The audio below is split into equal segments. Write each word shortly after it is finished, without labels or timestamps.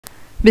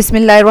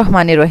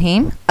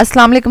Bismillahirrahmanirrahim.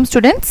 Assalamu alaikum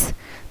students.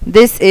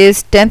 This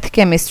is 10th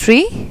chemistry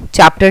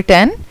chapter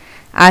 10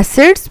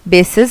 acids,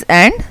 bases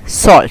and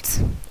salts,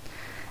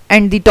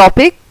 and the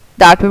topic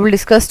that we will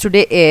discuss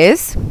today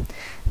is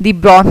the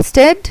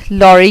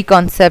Bronsted-Lowery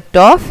concept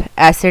of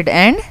acid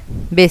and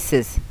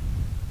bases.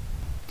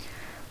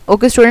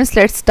 Okay students,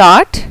 let's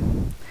start.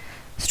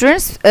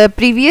 Students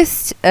previous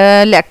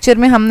lecture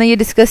में हमने ये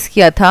discuss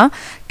किया था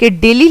कि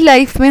daily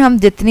life में हम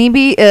जितनी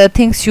भी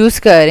थिंग्स यूज़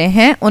कर रहे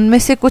हैं उनमें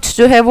से कुछ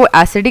जो है वो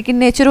एसिडिक इन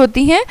नेचर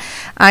होती हैं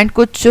एंड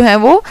कुछ जो है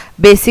वो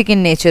बेसिक इन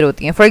नेचर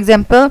होती हैं. For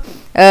example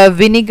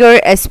vinegar,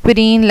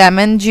 aspirin,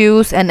 lemon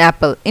juice and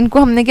Apple,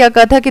 इनको हमने क्या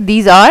कहा था कि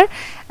these are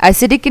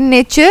acidic in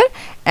nature,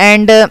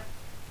 and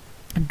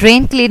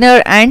drain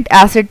cleaner and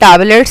acid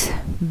tablets,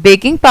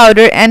 baking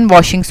powder and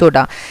washing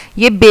soda,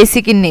 ये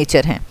बेसिक इन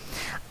नेचर हैं.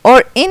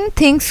 और इन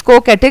थिंग्स को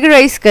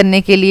कैटेगराइज करने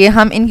के लिए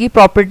हम इनकी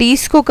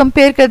प्रॉपर्टीज़ को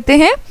कंपेयर करते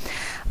हैं,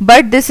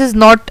 but this is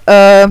not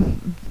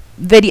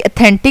very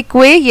authentic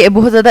वे. ये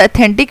बहुत ज़्यादा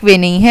अथेंटिक वे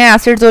नहीं है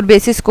एसिड्स और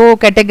बेसिस को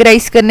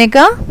कैटेगराइज करने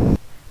का.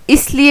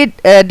 इसलिए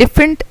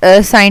डिफरेंट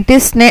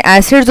साइंटिस्ट ने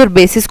एसिड्स और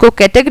बेसिस को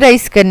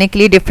कैटेगराइज करने के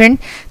लिए डिफरेंट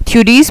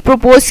थ्योरीज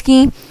प्रपोज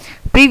की.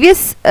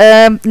 प्रीवियस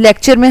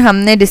लेक्चर में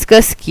हमने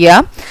डिस्कस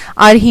किया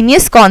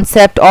Arrhenius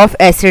concept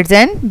of acids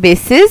and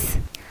bases,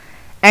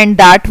 and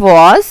that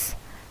was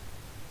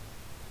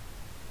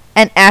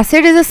an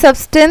acid is a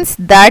substance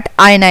that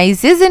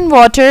ionizes in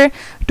water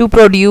to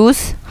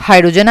produce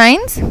hydrogen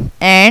ions,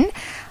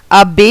 and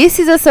a base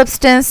is a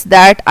substance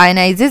that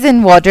ionizes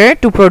in water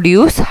to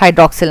produce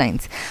hydroxyl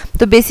ions.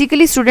 तो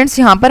basically students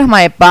यहाँ पर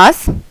हमारे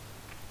पास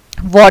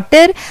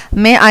water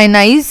में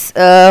ionise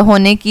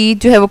होने की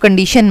जो है वो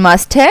कंडीशन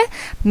मस्ट है.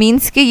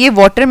 मींस कि ये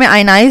वाटर में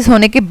आयनाइज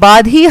होने के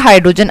बाद ही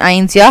हाइड्रोजन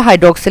आइंस या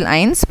हाइड्रोक्सिल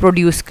आइंस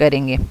प्रोड्यूस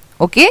करेंगे.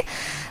 ओके,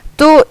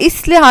 तो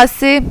इस लिहाज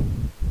से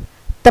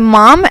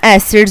तमाम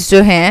एसिड्स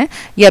जो हैं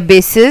या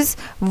बेसिस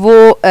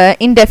वो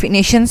इन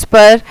डेफिनेशंस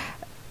पर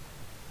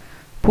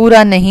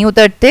पूरा नहीं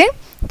उतरते.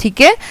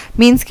 ठीक है,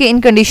 मींस कि इन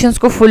कंडीशंस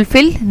को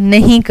फुलफिल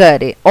नहीं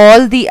करे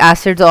ऑल दी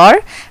एसिड्स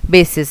और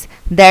basis.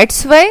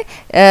 That's why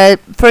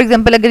for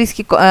example अगर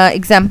इसकी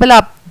एग्जांपल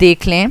आप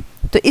देख लें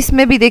तो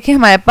इसमें भी देखें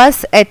हमारे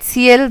पास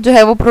HCl जो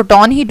है वो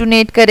प्रोटॉन ही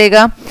डोनेट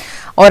करेगा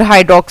और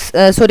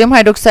सोडियम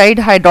हाइड्रोक्साइड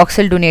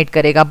हाइड्रोक्सिल डोनेट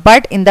करेगा,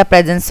 but in the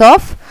presence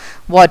of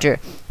water.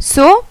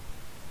 So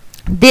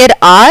there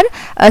are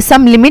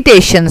some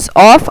limitations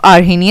of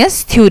Arrhenius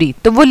theory.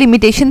 तो वो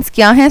limitations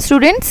क्या हैं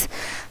स्टूडेंट्स?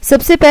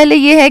 सबसे पहले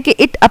ये है कि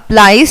it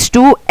applies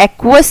to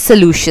aqueous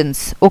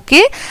solutions.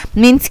 Okay,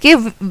 means कि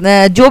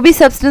जो भी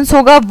सब्सटेंस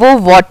होगा वो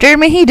वाटर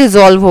में ही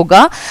डिजोल्व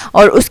होगा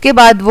और उसके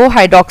बाद वो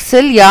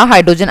हाइड्रोक्सिल या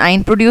हाइड्रोजन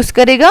आयन प्रोड्यूस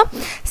करेगा.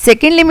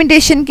 सेकेंड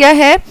लिमिटेशन क्या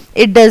है?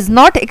 It does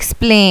not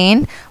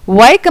explain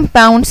why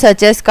compounds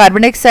such as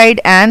carbon dioxide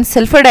and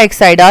sulfur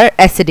dioxide are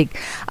acidic.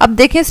 अब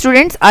देखें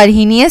स्टूडेंट्स,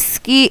 आर्हीनियस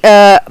की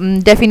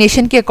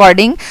डेफिनेशन के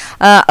अकॉर्डिंग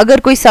अगर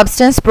कोई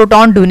सब्सटेंस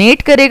प्रोटॉन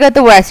डोनेट करेगा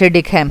तो वो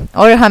एसिडिक है,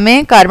 और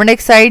हमें कार्बन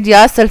डाइऑक्साइड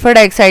या सल्फर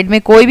डाइऑक्साइड में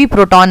कोई भी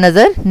प्रोटॉन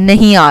नज़र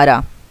नहीं आ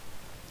रहा.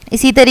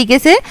 इसी तरीके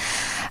से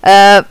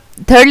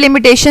थर्ड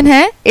लिमिटेशन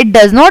है, it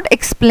does not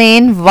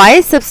explain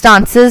why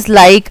substances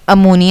like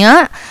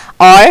ammonia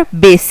और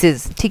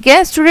बेसिस. ठीक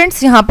है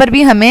स्टूडेंट्स, यहाँ पर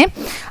भी हमें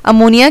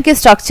अमोनिया के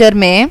स्ट्रक्चर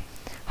में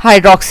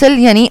हाइड्रोक्सिल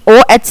यानी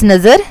OH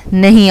नज़र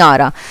नहीं आ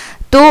रहा.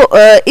 तो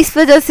इस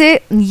वजह से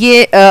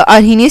ये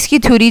आर्हीनियस की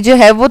थ्योरी जो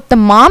है वो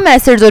तमाम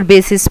एसिड्स और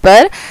बेसिस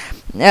पर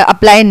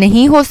अप्लाई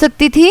नहीं हो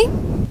सकती थी.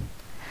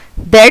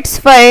 दैट्स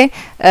वाई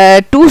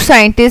टू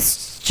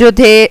साइंटिस्ट जो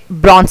थे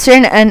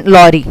ब्रॉन्स्टेड एंड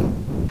लॉरी,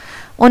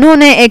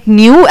 उन्होंने एक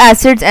न्यू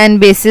एसिड्स एंड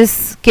बेसिस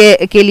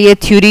के लिए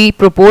थ्योरी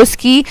प्रपोज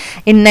की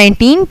इन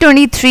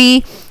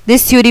 1923.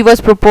 This theory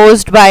was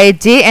proposed by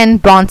J.N.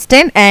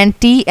 Bronsted and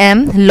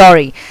T.M.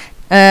 Lowery.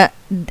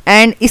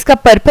 And इसका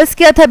पर्पस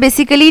क्या था?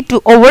 Basically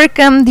to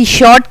overcome the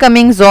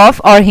shortcomings of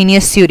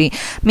Arrhenius theory.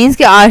 Means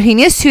कि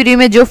आर्हीनियस थ्योरी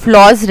में जो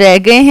फ्लॉज रह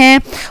गए हैं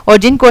और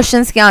जिन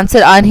क्वेश्चंस के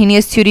आंसर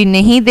आर्हीनियस थ्योरी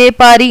नहीं दे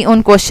पा रही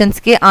उन क्वेश्चंस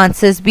के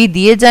आंसर्स भी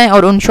दिए जाएं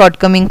और उन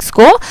शॉर्टकमिंग्स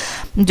को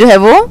जो है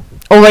वो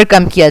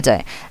ओवरकम किया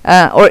जाए.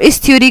 और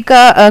इस थ्योरी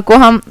का को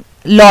हम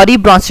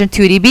लॉरी-ब्रॉन्स्टेड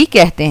थ्योरी भी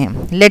कहते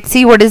हैं. Let's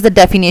see what is the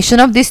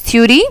definition of this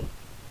theory.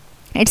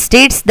 It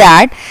states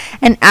that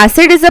an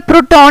acid is a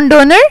proton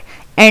donor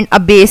and a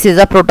base is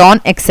a proton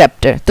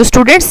acceptor. तो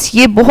स्टूडेंट्स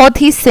ये बहुत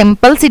ही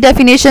सिंपल सी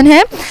डेफिनेशन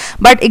है,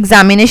 but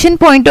examination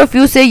point of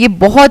view से ये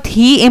बहुत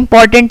ही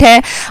important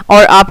है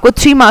और आपको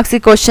 3 मार्क्स के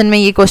क्वेश्चन में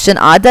ये क्वेश्चन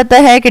आ जाता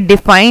है कि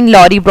डिफाइन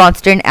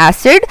लॉरी-ब्रॉन्स्टेड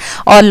एसिड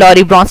और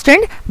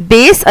lorry-Brønsted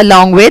base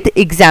along with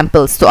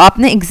examples. तो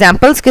आपने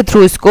एग्जांपल्स के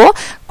थ्रू इसको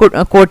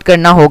कोट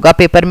करना होगा,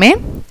 पेपर में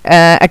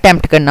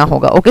अटेम्प्ट करना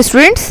होगा. ओके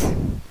स्टूडेंट्स,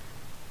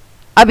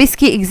 अब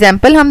इसकी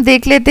एग्जाम्पल हम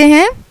देख लेते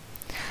हैं.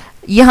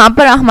 यहाँ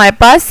पर हमारे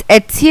पास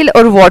HCl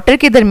और वाटर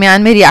के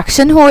दरमियान में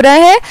रिएक्शन हो रहा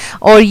है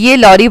और ये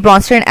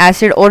लॉरी-ब्रॉन्स्टेड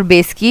एसिड और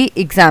बेस की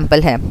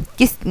एग्जाम्पल है.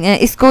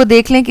 इसको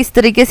देख लें किस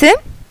तरीके से.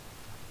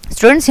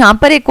 स्टूडेंट्स यहाँ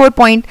पर एक और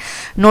पॉइंट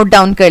नोट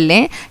डाउन कर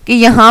लें कि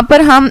यहाँ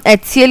पर हम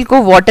HCl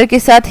को वाटर के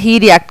साथ ही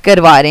रिएक्ट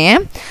करवा रहे हैं,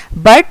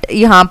 बट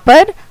यहाँ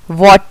पर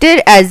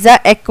water as a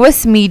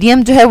aqueous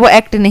medium जो है वो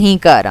एक्ट नहीं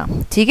कर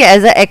रहा, ठीक है,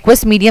 as a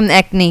aqueous medium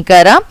act नहीं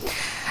कर रहा,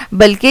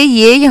 बल्कि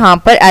ये यहाँ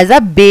पर एज अ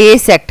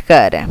बेस एक्ट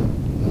कर रहा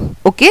है।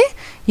 ओके,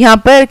 यहाँ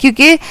पर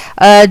क्योंकि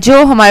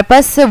जो हमारे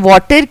पास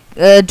वाटर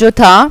जो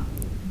था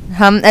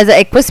हम एज अ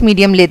एक्वस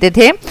मीडियम लेते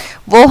थे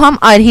वो हम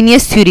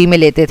आर्हेनियस थ्योरी में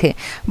लेते थे,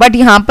 बट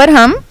यहाँ पर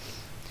हम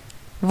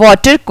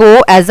वाटर को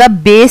एज अ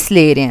बेस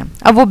ले रहे हैं।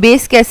 अब वो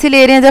बेस कैसे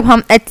ले रहे हैं, जब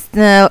हम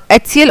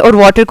HCl और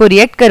वाटर को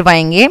रिएक्ट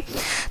करवाएंगे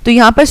तो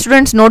यहाँ पर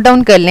स्टूडेंट्स नोट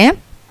डाउन कर लें,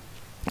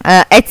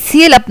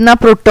 HCl अपना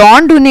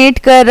प्रोटॉन डोनेट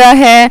कर रहा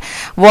है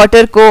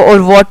वाटर को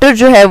और वाटर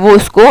जो है वो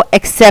उसको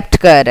एक्सेप्ट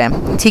कर रहा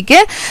है, ठीक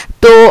है।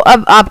 तो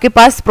अब आपके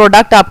पास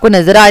प्रोडक्ट आपको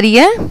नजर आ रही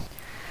है,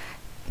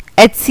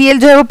 HCl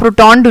जो है वो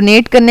प्रोटॉन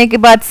डोनेट करने के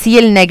बाद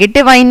Cl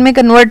नेगेटिव आइन में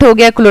कन्वर्ट हो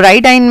गया,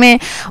 क्लोराइड आइन में,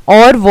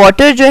 और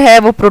वाटर जो है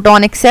वो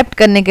प्रोटॉन एक्सेप्ट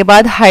करने के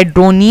बाद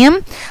हाइड्रोनियम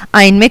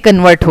आइन में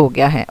कन्वर्ट हो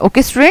गया है।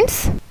 Okay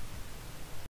students.